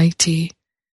 mighty, mighty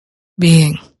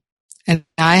being. And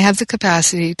I have the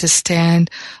capacity to stand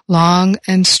long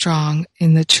and strong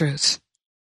in the truth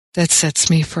that sets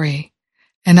me free.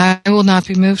 And I will not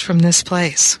be moved from this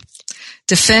place.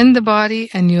 Defend the body,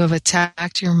 and you have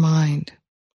attacked your mind.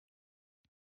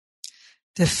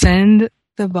 Defend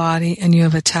the body, and you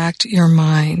have attacked your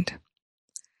mind.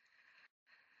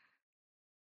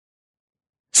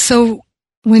 So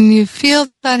when you feel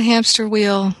that hamster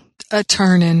wheel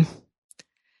turning,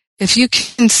 if you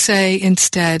can say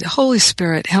instead, Holy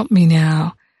Spirit, help me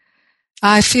now.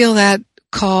 I feel that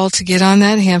call to get on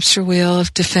that hamster wheel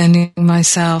of defending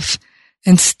myself.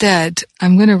 Instead,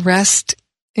 I'm going to rest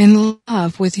in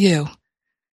love with you.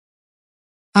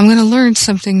 I'm going to learn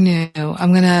something new.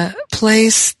 I'm going to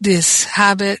place this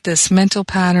habit, this mental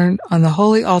pattern on the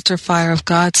holy altar fire of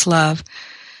God's love.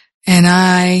 And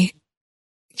I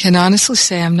can honestly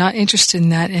say I'm not interested in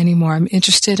that anymore. I'm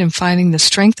interested in finding the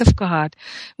strength of God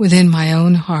within my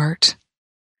own heart.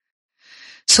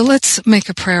 So let's make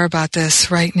a prayer about this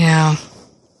right now.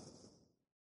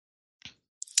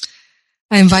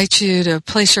 I invite you to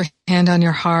place your hand on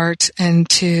your heart and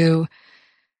to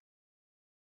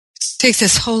take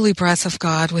this holy breath of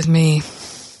God with me.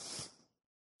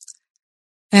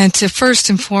 And to first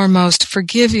and foremost,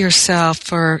 forgive yourself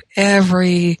for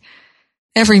every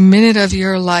minute of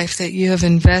your life that you have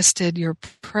invested your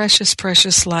precious,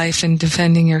 precious life in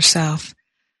defending yourself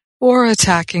or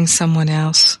attacking someone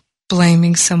else,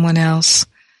 blaming someone else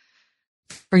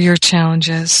for your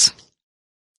challenges.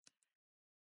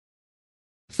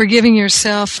 Forgiving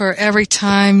yourself for every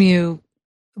time you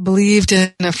believed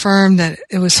and affirmed that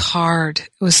it was hard,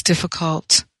 it was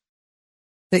difficult,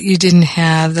 that you didn't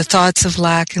have the thoughts of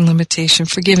lack and limitation.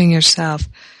 Forgiving yourself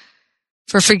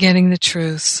for forgetting the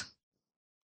truth,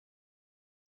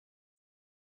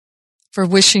 for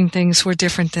wishing things were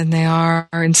different than they are,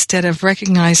 instead of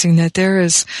recognizing that there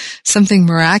is something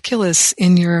miraculous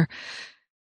in your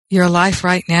life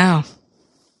right now.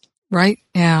 Right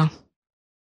now.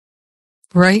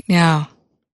 Right now.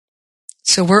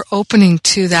 So we're opening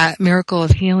to that miracle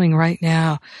of healing right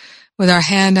now with our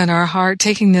hand on our heart,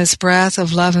 taking this breath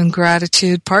of love and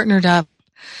gratitude, partnered up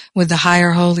with the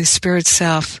higher Holy Spirit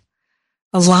self,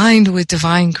 aligned with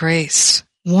divine grace.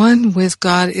 One with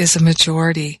God is a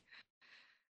majority.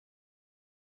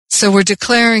 So we're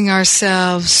declaring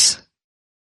ourselves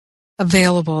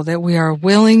available, that we are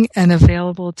willing and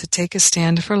available to take a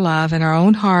stand for love in our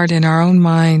own heart, in our own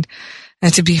mind,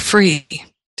 and to be free,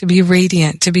 to be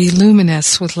radiant, to be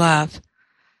luminous with love,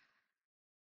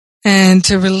 and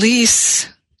to release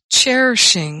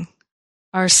cherishing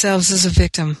ourselves as a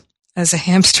victim, as a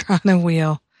hamster on a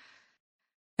wheel,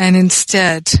 and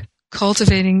instead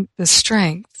cultivating the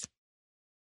strength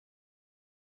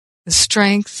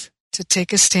to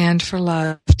take a stand for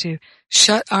love, to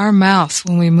shut our mouth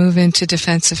when we move into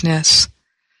defensiveness,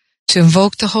 to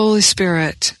invoke the Holy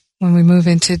Spirit when we move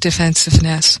into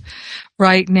defensiveness.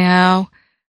 Right now,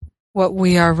 what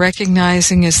we are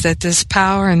recognizing is that this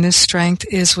power and this strength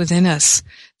is within us.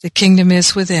 The kingdom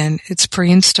is within. It's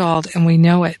pre-installed, and we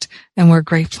know it, and we're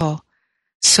grateful.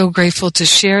 So grateful to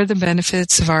share the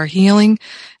benefits of our healing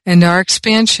and our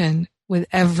expansion with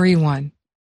everyone.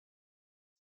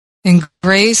 In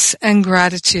grace and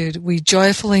gratitude, we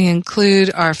joyfully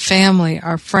include our family,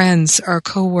 our friends, our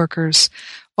co-workers,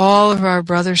 all of our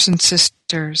brothers and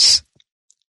sisters.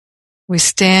 We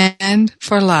stand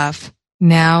for love,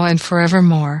 now and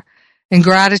forevermore. In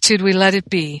gratitude, we let it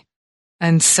be.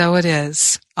 And so it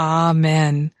is.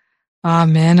 Amen.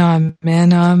 Amen,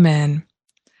 amen, amen.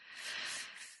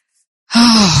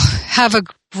 Oh, have a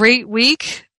great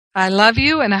week. I love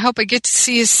you, and I hope I get to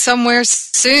see you somewhere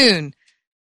soon.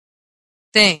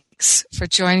 Thanks for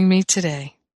joining me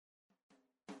today.